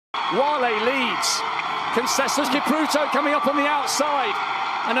Wale leads. Concessions Kipruto coming up on the outside.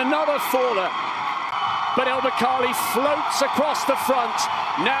 And another faller. But El Baqali floats across the front.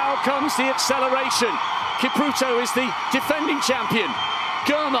 Now comes the acceleration. Kipruto is the defending champion.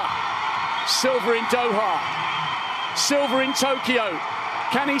 Girma, silver in Doha, silver in Tokyo.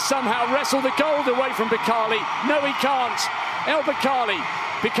 Can he somehow wrestle the gold away from Baqali? No, he can't. El Baqali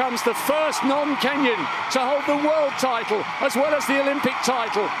becomes the first non-Kenyan to hold the world title as well as the Olympic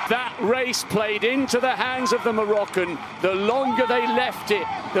title. That race played into the hands of the Moroccan. The longer they left it,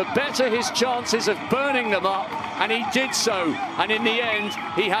 the better his chances of burning them up, and he did so. And in the end,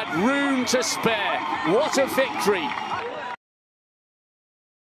 he had room to spare. What a victory